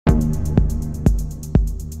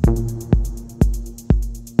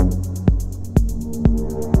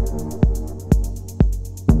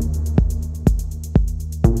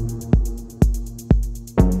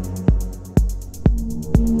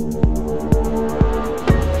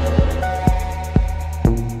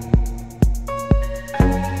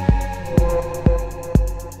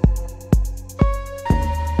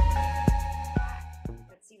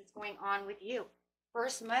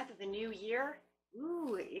first month of the new year.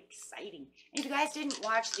 Ooh, exciting. And if you guys didn't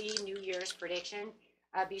watch the New Year's prediction,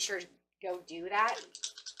 be sure to go do that.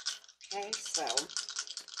 Okay, so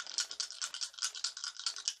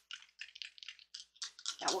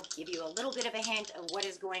that will give you a little bit of a hint of what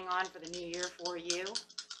is going on for the new year for you.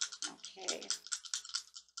 Okay.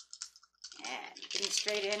 And getting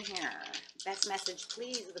straight in here. Best message,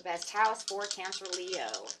 please, of the best house for Cancer Leo.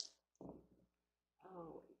 Oh,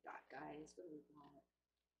 what we got, guys? What do we got?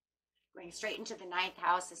 Going straight into the 9th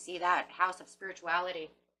house to see that house of spirituality.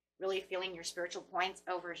 Really feeling your spiritual points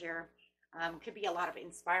over here. Could be a lot of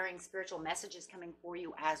inspiring spiritual messages coming for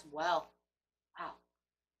you as well. Wow.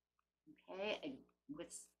 Okay, and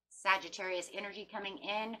with Sagittarius energy coming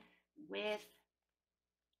in with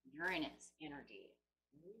Uranus energy.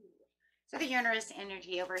 So the Uranus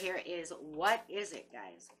energy over here is, what is it,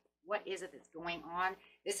 guys? What is it that's going on?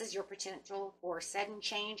 This is your potential for sudden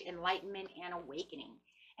change, enlightenment, and awakening.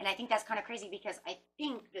 And I think that's kind of crazy because I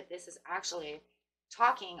think that this is actually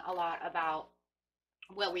talking a lot about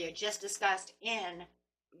what we had just discussed in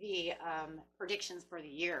the predictions for the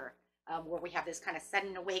year, where we have this kind of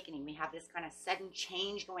sudden awakening. We have this kind of sudden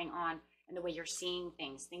change going on in the way you're seeing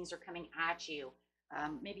things. Things are coming at you.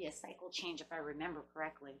 Maybe a cycle change, if I remember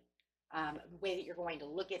correctly. The way that you're going to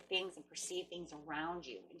look at things and perceive things around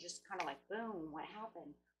you, and just kind of like, boom, what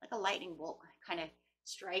happened? Like a lightning bolt kind of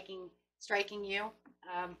striking you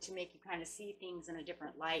to make you kind of see things in a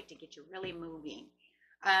different light, to get you really moving.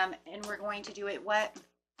 And we're going to do it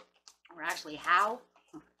or actually how?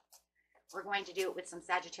 We're going to do it with some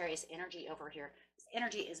Sagittarius energy over here. This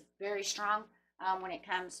energy is very strong when it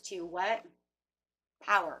comes to what?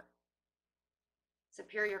 Power,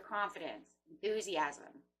 superior confidence,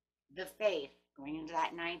 enthusiasm, the faith, going into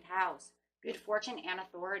that 9th house, good fortune and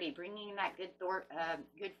authority, bringing in that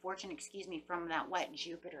good fortune, from that what?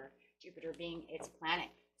 Jupiter being its planet.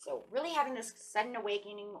 So really having this sudden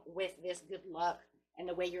awakening with this good luck and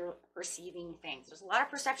the way you're perceiving things. There's a lot of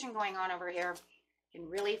perception going on over here. You can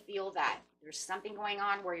really feel that. There's something going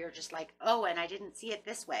on where you're just like, oh, and I didn't see it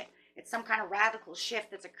this way. It's some kind of radical shift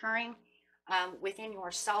that's occurring within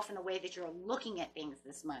yourself in the way that you're looking at things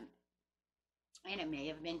this month. And it may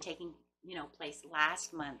have been taking, place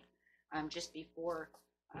last month, just before,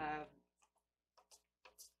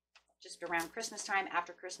 just around Christmas time,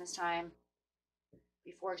 after Christmas time,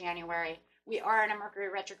 before January. We are in a Mercury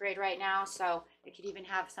retrograde right now, so it could even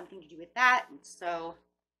have something to do with that. And so,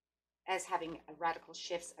 as having radical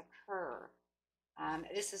shifts occur.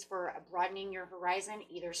 This is for broadening your horizon,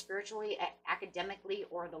 either spiritually, academically,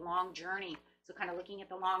 or the long journey. So kind of looking at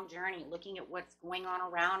the long journey, looking at what's going on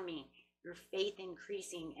around me, your faith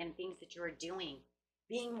increasing and things that you're doing,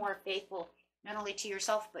 being more faithful, not only to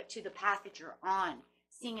yourself, but to the path that you're on,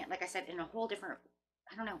 seeing it, like I said, in a whole different,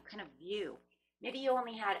 kind of view. Maybe you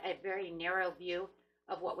only had a very narrow view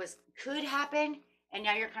of what could happen, and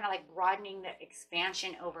now you're kind of like broadening the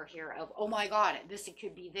expansion over here of, oh my God, it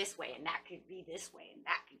could be this way, and that could be this way, and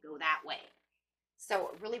that could go that way.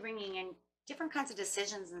 So really bringing in different kinds of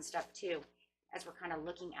decisions and stuff too, as we're kind of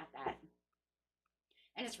looking at that.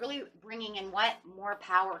 And it's really bringing in what? More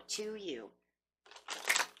power to you.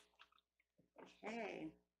 Okay.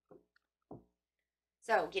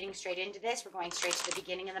 So getting straight into this, we're going straight to the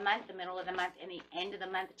beginning of the month, the middle of the month, and the end of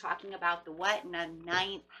the month, talking about the what? In the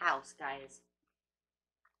 9th house, guys.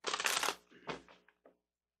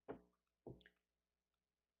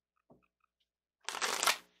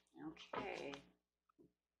 Okay.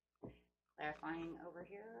 Clarifying over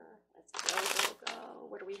here. Let's go.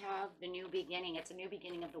 What do we have? The new beginning. It's a new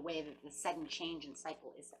beginning of the way that the sudden change and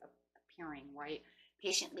cycle is appearing, right?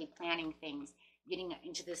 Patiently planning things, getting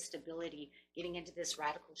into this stability, getting into this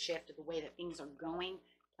radical shift of the way that things are going,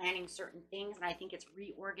 planning certain things. And I think it's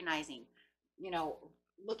reorganizing,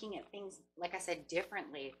 looking at things, like I said,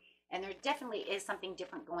 differently. And there definitely is something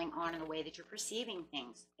different going on in the way that you're perceiving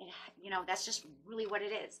things. And, that's just really what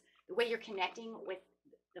it is. The way you're connecting with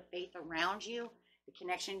the faith around you, the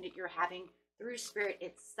connection that you're having through spirit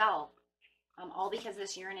itself, all because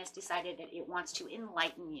this Uranus decided that it wants to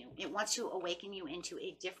enlighten you. It wants to awaken you into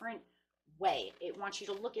a different way. It wants you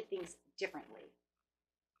to look at things differently.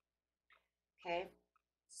 Okay,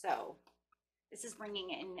 so this is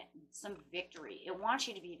bringing in some victory. It wants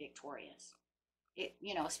you to be victorious.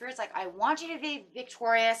 Spirit's like, I want you to be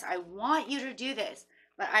victorious. I want you to do this.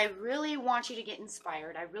 But I really want you to get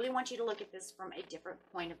inspired. I really want you to look at this from a different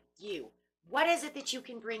point of view. What is it that you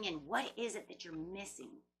can bring in? What is it that you're missing?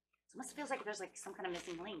 It almost feels like there's like some kind of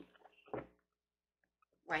missing link,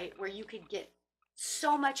 right? Where you could get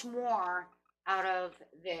so much more out of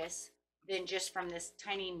this than just from this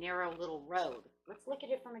tiny, narrow little road. Let's look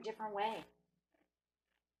at it from a different way.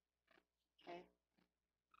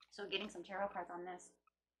 So getting some tarot cards on this.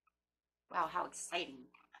 Wow, how exciting.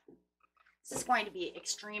 This is going to be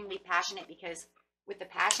extremely passionate because with the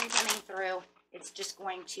passion coming through, it's just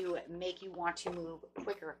going to make you want to move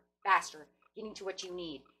quicker, faster, getting to what you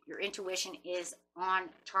need. Your intuition is on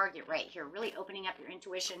target right here. Really opening up your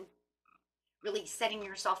intuition. Really setting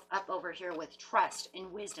yourself up over here with trust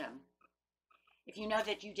and wisdom. If you know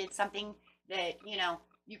that you did something that, you know,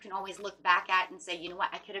 you can always look back at and say, you know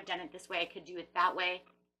what, I could have done it this way, I could do it that way.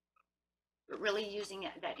 But really using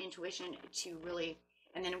that intuition to really,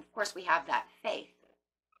 and then of course we have that faith.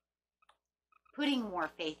 Putting more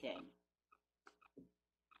faith in.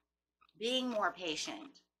 Being more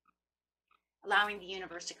patient. Allowing the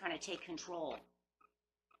universe to kind of take control.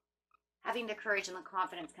 Having the courage and the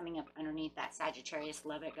confidence coming up underneath that Sagittarius.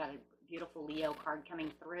 Love it. Got a beautiful Leo card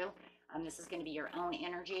coming through. This is going to be your own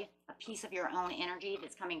energy, a piece of your own energy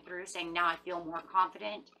that's coming through, saying now I feel more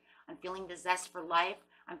confident. I'm feeling the zest for life.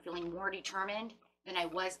 I'm feeling more determined than I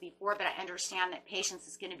was before, but I understand that patience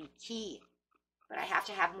is going to be key. But I have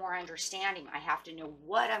to have more understanding. I have to know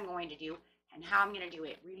what I'm going to do and how I'm going to do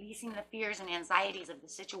it. Releasing the fears and anxieties of the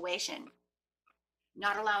situation.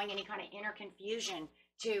 Not allowing any kind of inner confusion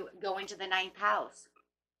to go into the 9th house.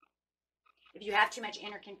 If you have too much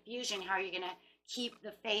inner confusion, how are you going to keep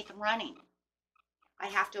the faith running? I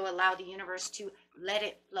have to allow the universe to let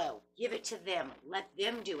it flow. Give it to them. Let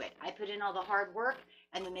them do it. I put in all the hard work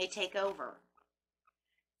and then they take over.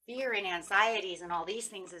 Fear and anxieties and all these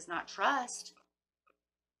things is not trust.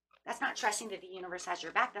 That's not trusting that the universe has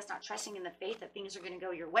your back. That's not trusting in the faith that things are going to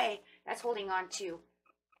go your way. That's holding on to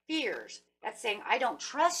fears. That's saying, I don't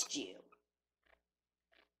trust you.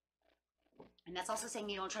 And that's also saying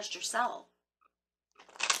you don't trust yourself.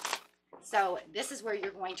 So this is where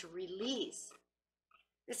you're going to release.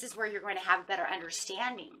 This is where you're going to have better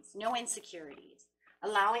understandings, no insecurities,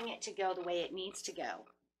 allowing it to go the way it needs to go.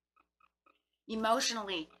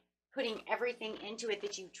 Emotionally, putting everything into it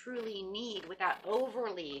that you truly need without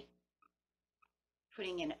overly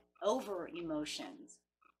putting in over emotions.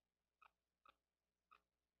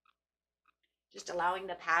 Just allowing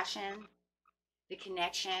the passion, the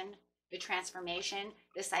connection, the transformation,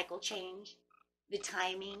 the cycle change, the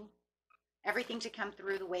timing, everything to come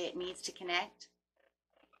through the way it needs to connect,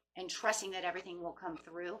 and trusting that everything will come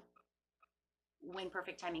through when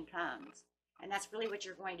perfect timing comes. And that's really what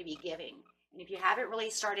you're going to be giving. And if you haven't really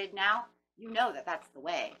started now, you know that that's the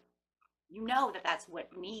way. You know that that's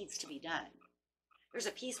what needs to be done. There's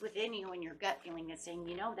a piece within you and your gut feeling that's saying,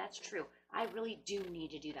 you know, that's true. I really do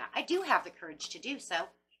need to do that. I do have the courage to do so.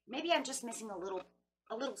 Maybe I'm just missing a little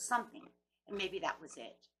something. And maybe that was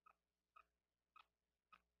it.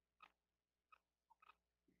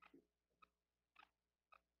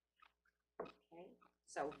 Okay,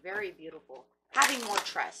 so very beautiful. Having more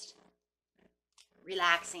trust.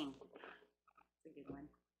 Relaxing. That's a good one.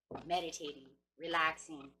 Meditating.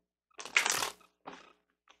 Relaxing.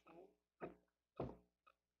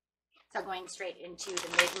 So going straight into the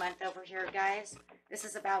mid-month over here, guys. This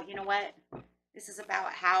is about, you know what? This is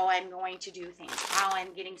about how I'm going to do things, how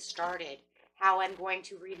I'm getting started, how I'm going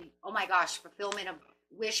to really, oh my gosh, fulfillment of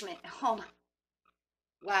wishment. Oh,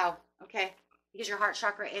 wow. Okay. Because your heart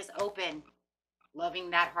chakra is open. Loving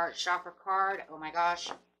that heart chakra card. Oh my gosh.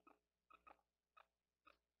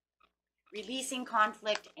 Releasing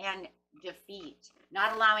conflict and defeat.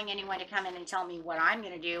 Not allowing anyone to come in and tell me what I'm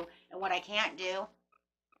going to do and what I can't do.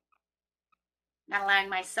 Not allowing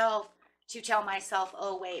myself to tell myself,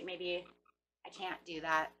 oh, wait, maybe I can't do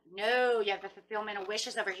that. No, you have the fulfillment of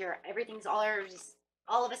wishes over here. Everything's all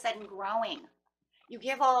of a sudden growing. You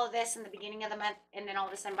give all of this in the beginning of the month, and then all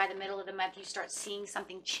of a sudden by the middle of the month, you start seeing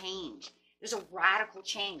something change. There's a radical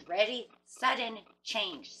change. Ready? Sudden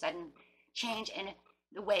change. Sudden change in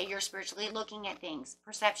the way you're spiritually looking at things.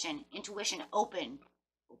 Perception, intuition, open.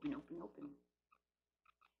 Open, open, open.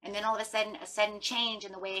 And then all of a sudden change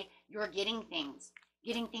in the way you're getting things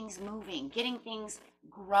moving, getting things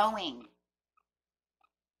growing,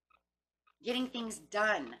 getting things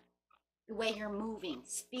done, the way you're moving,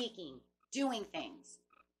 speaking, doing things.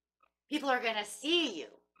 People are going to see you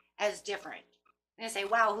as different. They're going to say,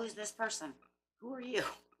 wow, who's this person? Who are you?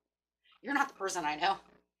 You're not the person I know.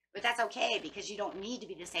 But that's okay because you don't need to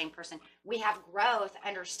be the same person. We have growth,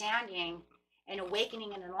 understanding, and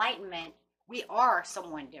awakening and enlightenment. We are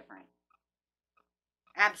someone different.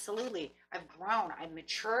 Absolutely. I've grown. I've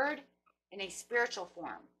matured in a spiritual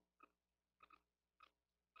form.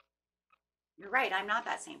 You're right. I'm not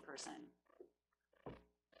that same person.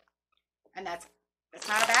 And that's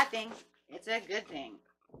not a bad thing. It's a good thing.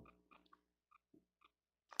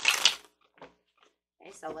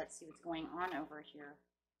 Okay, so let's see what's going on over here.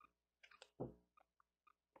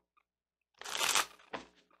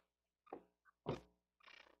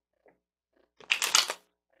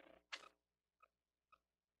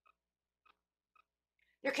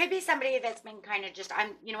 There could be somebody that's been kind of just,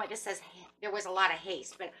 you know what, this says there was a lot of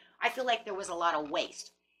haste, but I feel like there was a lot of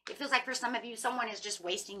waste. It feels like for some of you, someone is just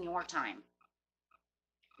wasting your time.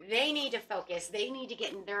 They need to focus. They need to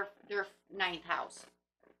get in their ninth house.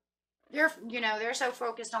 They're so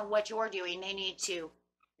focused on what you're doing. They need to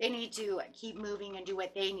keep moving and do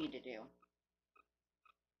what they need to do.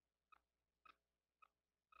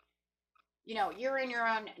 You're in your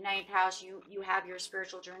own ninth house. You have your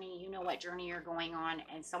spiritual journey. You know what journey you're going on,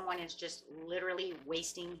 and someone is just literally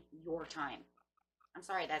wasting your time. I'm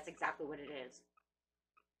sorry, that's exactly what it is.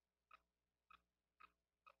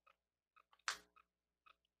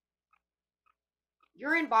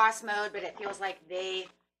 You're in boss mode, but it feels like they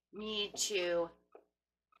need to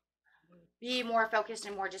be more focused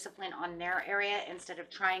and more disciplined on their area instead of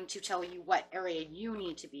trying to tell you what area you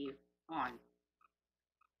need to be on.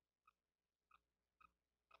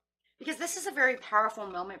 Because this is a very powerful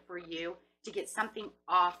moment for you to get something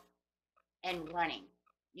off and running.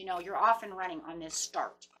 You're off and running on this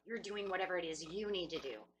start. You're doing whatever it is you need to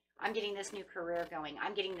do. I'm getting this new career going.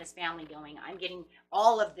 I'm getting this family going. I'm getting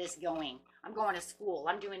all of this going. I'm going to school.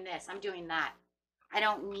 I'm doing this. I'm doing that. I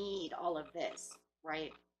don't need all of this,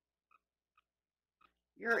 right?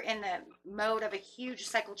 You're in the mode of a huge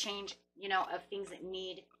cycle change, of things that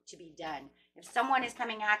need to be done. If someone is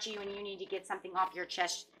coming at you and you need to get something off your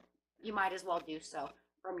chest, you might as well do so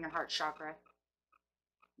from your heart chakra.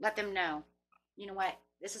 Let them know, you know what,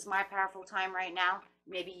 this is my powerful time right now.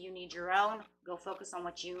 Maybe you need your own. Go focus on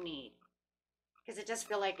what you need. Because it does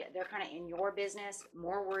feel like they're kind of in your business,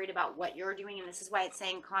 more worried about what you're doing. And this is why it's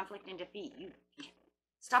saying conflict and defeat. You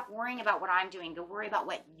stop worrying about what I'm doing. Go worry about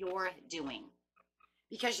what you're doing.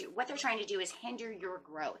 Because what they're trying to do is hinder your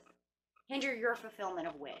growth. Hinder your fulfillment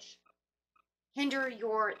of wish. Hinder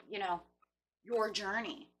your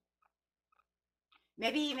journey.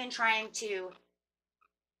 Maybe even trying to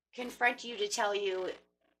confront you to tell you,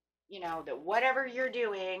 that whatever you're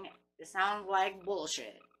doing, it sounds like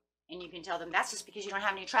bullshit. And you can tell them that's just because you don't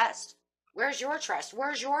have any trust. Where's your trust?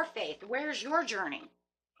 Where's your faith? Where's your journey?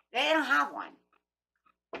 They don't have one.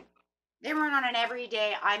 They run on an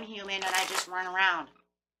everyday, I'm human and I just run around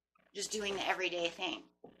just doing the everyday thing,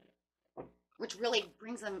 which really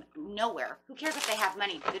brings them nowhere. Who cares if they have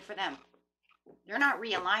money? Good for them. They're not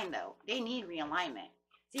realigned, though. They need realignment.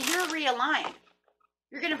 See, you're realigned.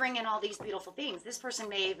 You're going to bring in all these beautiful things. This person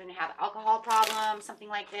may even have alcohol problems, something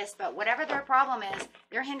like this, but whatever their problem is,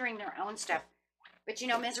 they're hindering their own stuff. But,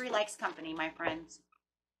 misery likes company, my friends.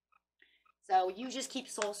 So you just keep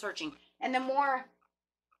soul searching. And the more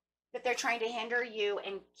that they're trying to hinder you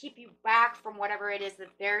and keep you back from whatever it is that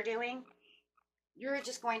they're doing, you're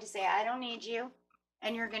just going to say, I don't need you.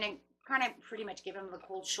 And you're going to kind of pretty much give them the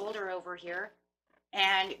cold shoulder over here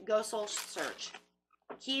and go soul search.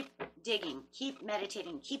 Keep digging, keep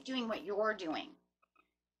meditating, keep doing what you're doing.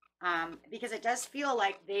 Because it does feel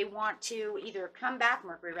like they want to either come back,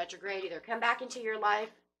 Mercury retrograde, either come back into your life.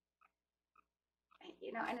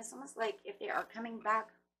 And it's almost like if they are coming back,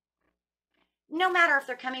 no matter if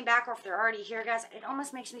they're coming back or if they're already here, guys, it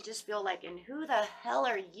almost makes me just feel like, and who the hell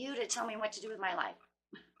are you to tell me what to do with my life?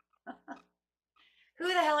 Who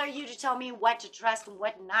the hell are you to tell me what to trust and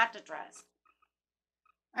what not to trust?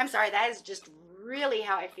 I'm sorry, that is just really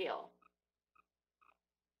how I feel.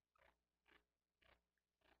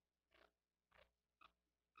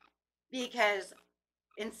 Because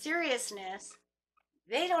in seriousness,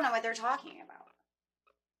 they don't know what they're talking about.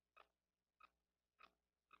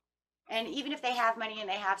 And even if they have money and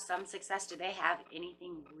they have some success, do they have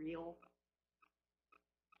anything real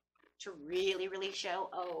to really, really show?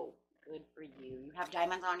 Oh, good for you. You have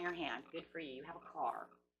diamonds on your hand. Good for you. You have a car.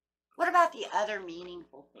 What about the other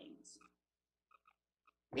meaningful things?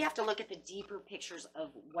 We have to look at the deeper pictures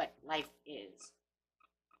of what life is.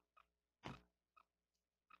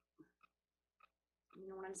 You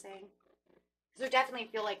know what I'm saying? Because I definitely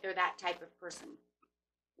feel like they're that type of person.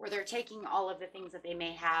 Where they're taking all of the things that they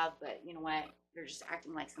may have, but you know what? They're just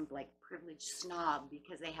acting like some privileged snob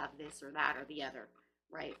because they have this or that or the other,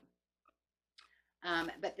 right?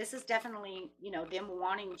 But this is definitely, them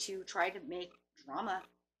wanting to try to make drama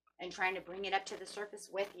and trying to bring it up to the surface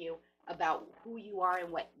with you about who you are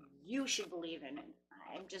and what you should believe in. And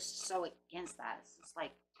I'm just so against that. It's just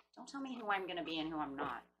like, don't tell me who I'm going to be and who I'm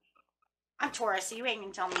not. I'm Taurus, so you ain't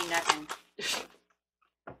going to tell me nothing.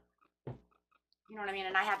 You know what I mean?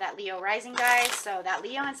 And I have that Leo rising, guys. So that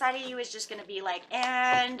Leo inside of you is just going to be like,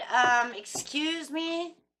 and, excuse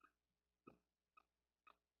me?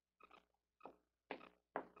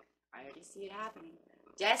 I already see it happening.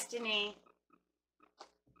 Destiny.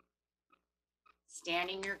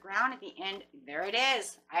 Standing your ground at the end. There it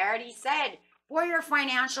is. I already said for your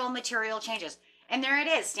financial material changes. And there it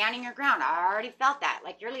is, standing your ground. I already felt that.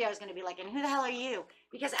 Like your Leo is going to be like, and who the hell are you?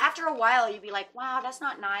 Because after a while, you'd be like, wow, that's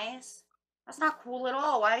not nice. That's not cool at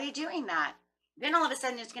all. Why are you doing that? Then all of a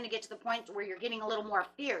sudden, it's going to get to the point where you're getting a little more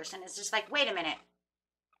fierce. And it's just like, wait a minute.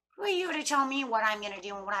 Who are you to tell me what I'm going to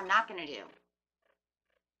do and what I'm not going to do?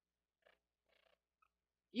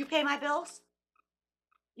 You pay my bills?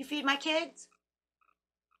 You feed my kids?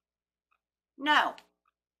 No.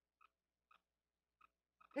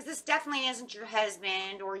 Because this definitely isn't your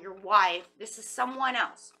husband or your wife. This is someone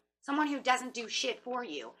else. Someone who doesn't do shit for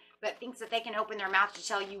you, but thinks that they can open their mouth to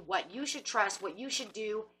tell you what you should trust, what you should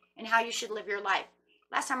do, and how you should live your life.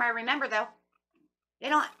 Last time I remember, though, they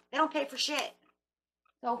don't pay for shit.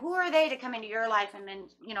 So who are they to come into your life and then,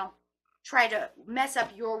 try to mess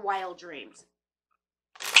up your wild dreams?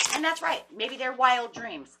 And that's right. Maybe they're wild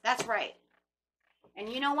dreams. That's right. And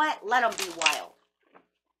you know what? Let them be wild.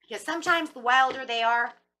 Because sometimes the wilder they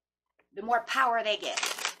are, the more power they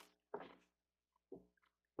get.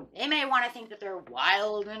 They may want to think that they're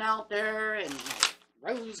wild and out there and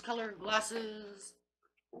rose-colored glasses.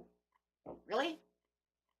 Really?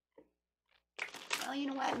 Well, you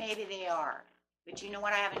know what? Maybe they are. But you know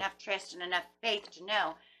what? I have enough trust and enough faith to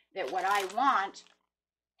know that what I want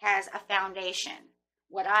has a foundation.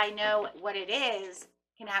 What I know what it is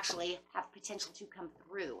can actually have potential to come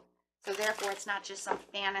through. So therefore, it's not just some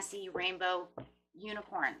fantasy rainbow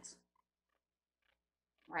unicorns.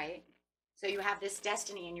 Right? So you have this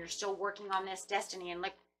destiny and you're still working on this destiny and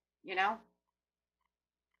look,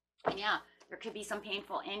 And yeah, there could be some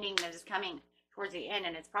painful ending that is coming towards the end.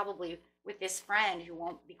 And it's probably with this friend who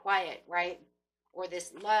won't be quiet, right? Or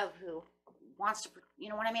this love who wants to, you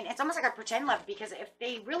know what I mean? It's almost like a pretend love, because if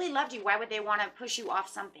they really loved you, why would they want to push you off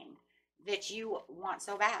something that you want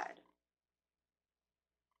so bad?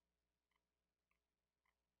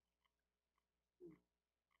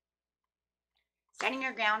 Standing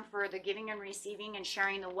your ground for the giving and receiving and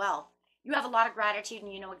sharing the wealth. You have a lot of gratitude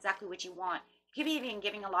and you know exactly what you want. You could be even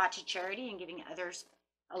giving a lot to charity and giving others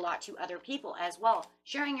a lot to other people as well.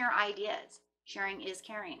 Sharing your ideas. Sharing is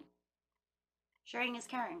caring. Sharing is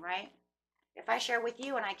caring, right? If I share with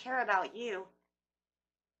you and I care about you,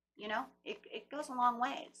 it goes a long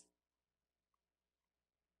ways.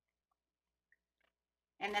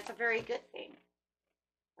 And that's a very good thing,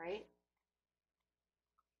 right?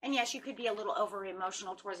 And yes, you could be a little over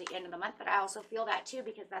emotional towards the end of the month, but I also feel that too,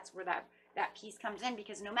 because that's where that piece comes in.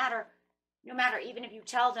 Because no matter, even if you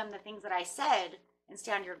tell them the things that I said and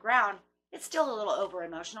stand your ground, it's still a little over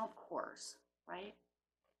emotional, of course, right?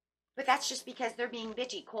 But that's just because they're being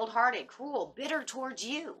bitchy, cold-hearted, cruel, bitter towards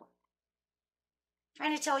you.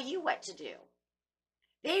 Trying to tell you what to do.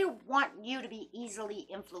 They want you to be easily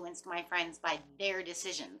influenced, my friends, by their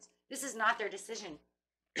decisions. This is not their decision.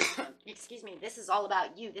 Excuse me. This is all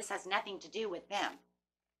about you. This has nothing to do with them.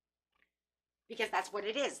 Because that's what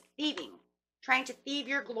it is. Thieving. Trying to thieve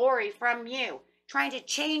your glory from you. Trying to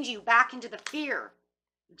change you back into the fear.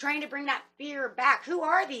 Trying to bring that fear back. Who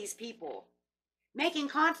are these people? Making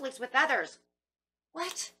conflicts with others.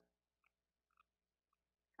 What?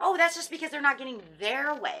 Oh, that's just because they're not getting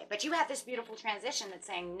their way. But you have this beautiful transition that's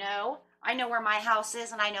saying, no, I know where my house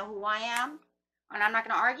is and I know who I am. And I'm not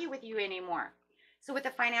going to argue with you anymore. So with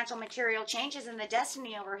the financial material changes in the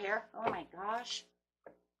destiny over here, oh my gosh.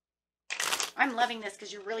 I'm loving this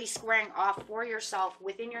because you're really squaring off for yourself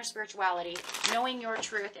within your spirituality, knowing your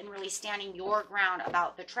truth and really standing your ground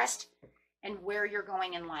about the trust and where you're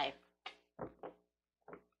going in life.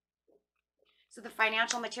 So the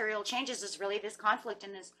financial material changes is really this conflict,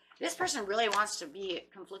 and this person really wants to be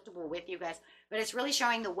conflictable with you guys, but it's really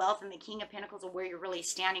showing the wealth and the King of Pentacles of where you're really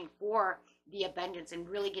standing for the abundance and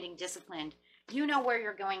really getting disciplined. You know where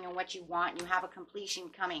you're going and what you want. You have a completion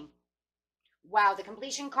coming. Wow, the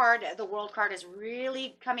completion card, the world card, is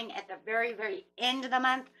really coming at the very, very end of the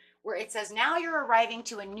month, where it says now you're arriving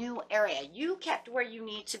to a new area. You kept where you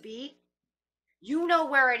need to be. You know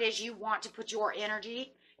where it is you want to put your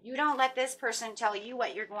energy. You don't let this person tell you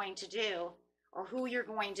what you're going to do or who you're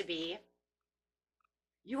going to be.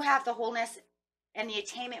 You have the wholeness and the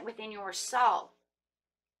attainment within yourself.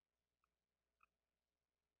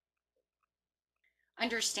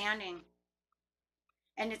 Understanding.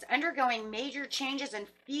 And it's undergoing major changes and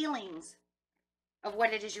feelings of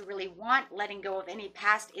what it is you really want, letting go of any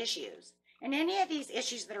past issues. And any of these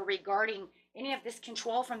issues that are regarding any of this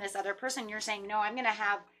control from this other person, you're saying, no, I'm going to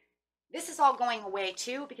have, this is all going away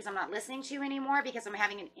too, because I'm not listening to you anymore, because I'm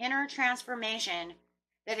having an inner transformation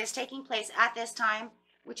that is taking place at this time,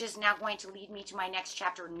 which is now going to lead me to my next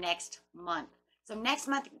chapter next month. So next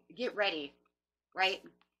month, get ready, right?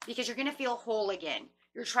 Because you're going to feel whole again.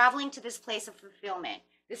 You're traveling to this place of fulfillment,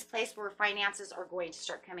 this place where finances are going to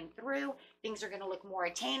start coming through. Things are going to look more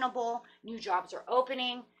attainable. New jobs are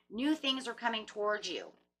opening. New things are coming towards you.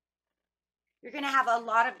 You're going to have a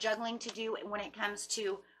lot of juggling to do when it comes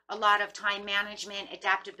to a lot of time management,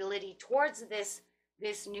 adaptability towards this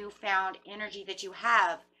newfound energy that you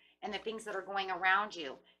have and the things that are going around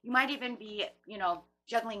you. You might even be,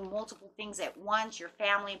 juggling multiple things at once, your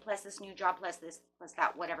family, plus this new job, plus this, plus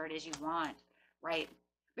that, whatever it is you want, right?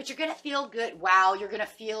 But you're going to feel good. Wow, you're going to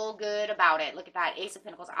feel good about it. Look at that, Ace of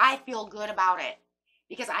Pentacles. I feel good about it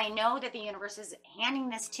because I know that the universe is handing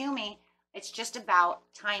this to me. It's just about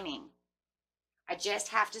timing. I just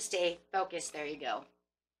have to stay focused. There you go.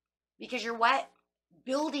 Because you're what?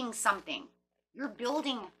 Building something. You're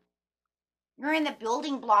in the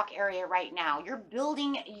building block area right now. You're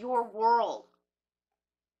building your world,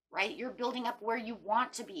 right? You're building up where you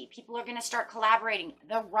want to be. People are going to start collaborating.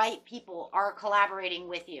 The right people are collaborating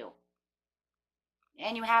with you.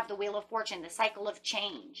 And you have the Wheel of Fortune, the cycle of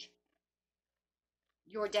change.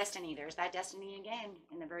 Your destiny. There's that destiny again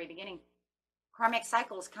in the very beginning. Karmic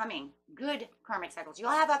cycles coming. Good karmic cycles. You'll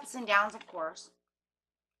have ups and downs, of course.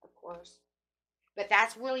 Of course. But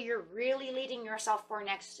that's where you're really leading yourself for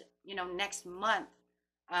next month.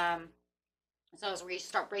 So as we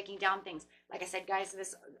start breaking down things, like I said, guys,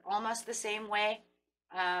 this almost the same way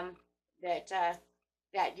that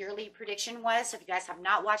yearly prediction was. So if you guys have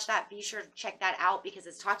not watched that, be sure to check that out because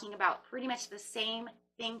it's talking about pretty much the same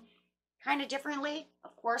thing, kind of differently,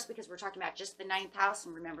 of course, because we're talking about just the 9th house,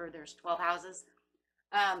 and remember, there's 12 houses.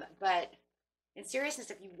 But in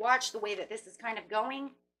seriousness, if you watch the way that this is kind of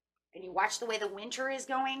going, and you watch the way the winter is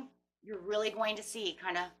going, you're really going to see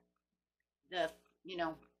kind of the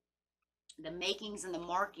makings and the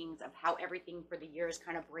markings of how everything for the year is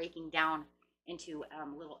kind of breaking down into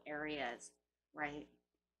little areas, right?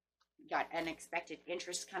 You got unexpected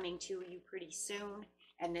interest coming to you pretty soon.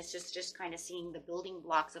 And this is just kind of seeing the building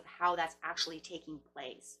blocks of how that's actually taking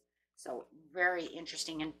place. So very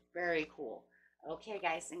interesting and very cool. Okay,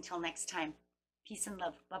 guys, until next time, peace and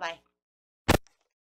love. Bye-bye.